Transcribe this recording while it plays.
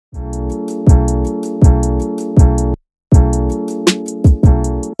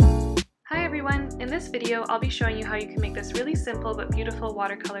In this video, I'll be showing you how you can make this really simple but beautiful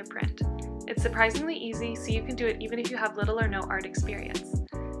watercolor print. It's surprisingly easy, so you can do it even if you have little or no art experience.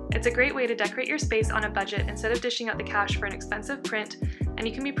 It's a great way to decorate your space on a budget instead of dishing out the cash for an expensive print, and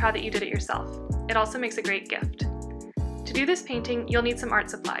you can be proud that you did it yourself. It also makes a great gift. To do this painting, you'll need some art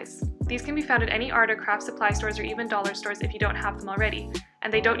supplies. These can be found at any art or craft supply stores or even dollar stores if you don't have them already,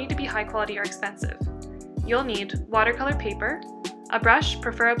 and they don't need to be high quality or expensive. You'll need watercolor paper, a brush,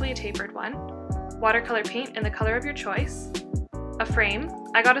 preferably a tapered one, watercolor paint in the color of your choice, a frame.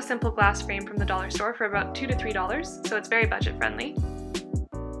 I got a simple glass frame from the dollar store for about $2 to $3, so it's very budget friendly.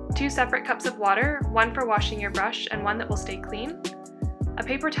 2 separate cups of water, one for washing your brush and one that will stay clean, a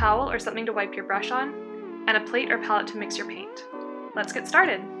paper towel or something to wipe your brush on, and a plate or palette to mix your paint. Let's get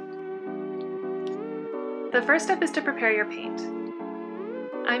started. The first step is to prepare your paint.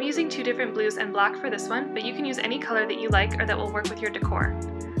 I'm using 2 different blues and black for this one, but you can use any color that you like or that will work with your decor.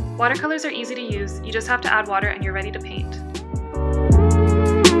 Watercolors are easy to use, you just have to add water and you're ready to paint.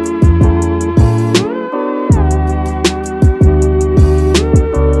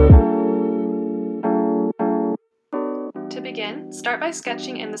 To begin, start by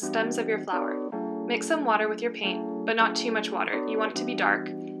sketching in the stems of your flower. Mix some water with your paint, but not too much water, you want it to be dark,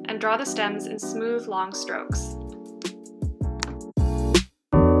 and draw the stems in smooth, long strokes.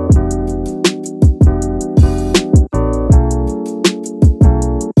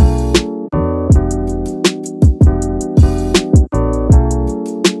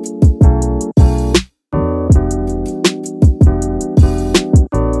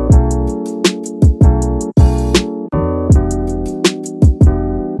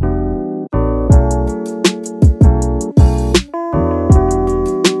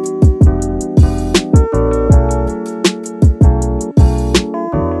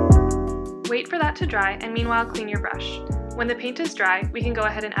 Wait for that to dry and meanwhile clean your brush. When the paint is dry, we can go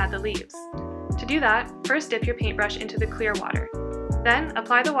ahead and add the leaves. To do that, first dip your paintbrush into the clear water. Then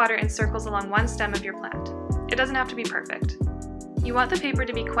apply the water in circles along one stem of your plant. It doesn't have to be perfect. You want the paper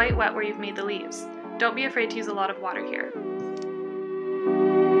to be quite wet where you've made the leaves. Don't be afraid to use a lot of water here.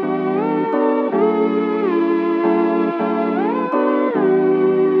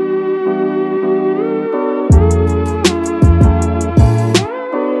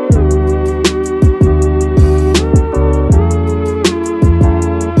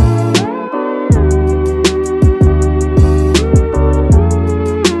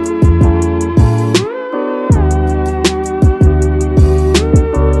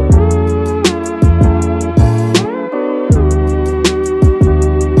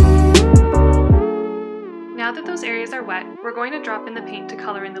 Now that those areas are wet, we're going to drop in the paint to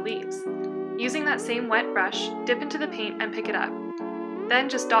color in the leaves. Using that same wet brush, dip into the paint and pick it up. Then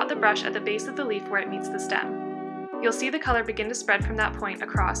just dot the brush at the base of the leaf where it meets the stem. You'll see the color begin to spread from that point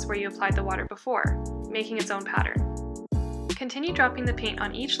across where you applied the water before, making its own pattern. Continue dropping the paint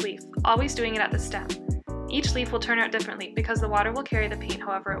on each leaf, always doing it at the stem. Each leaf will turn out differently because the water will carry the paint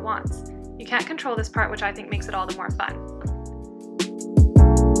however it wants. You can't control this part, which I think makes it all the more fun.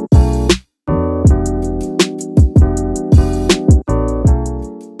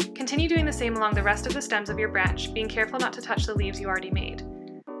 Continue doing the same along the rest of the stems of your branch, being careful not to touch the leaves you already made.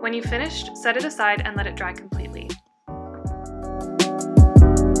 When you've finished, set it aside and let it dry completely.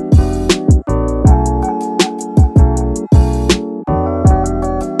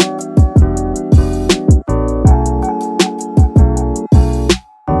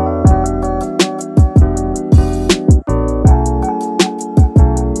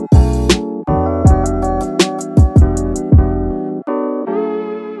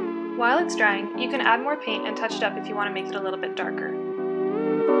 While it's drying, you can add more paint and touch it up if you want to make it a little bit darker.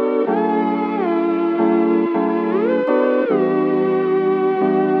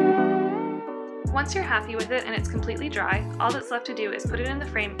 Once you're happy with it and it's completely dry, all that's left to do is put it in the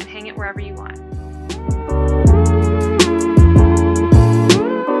frame and hang it wherever you want.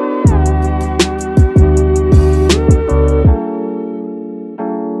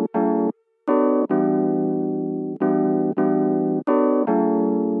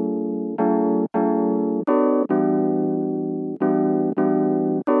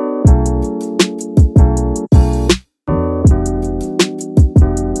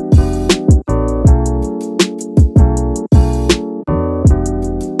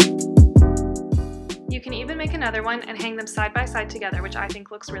 You can even make another one and hang them side by side together, which I think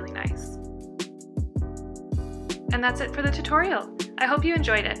looks really nice. And that's it for the tutorial. I hope you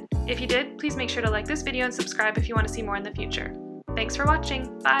enjoyed it. If you did, please make sure to like this video and subscribe if you want to see more in the future. Thanks for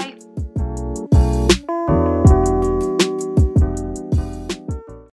watching. Bye!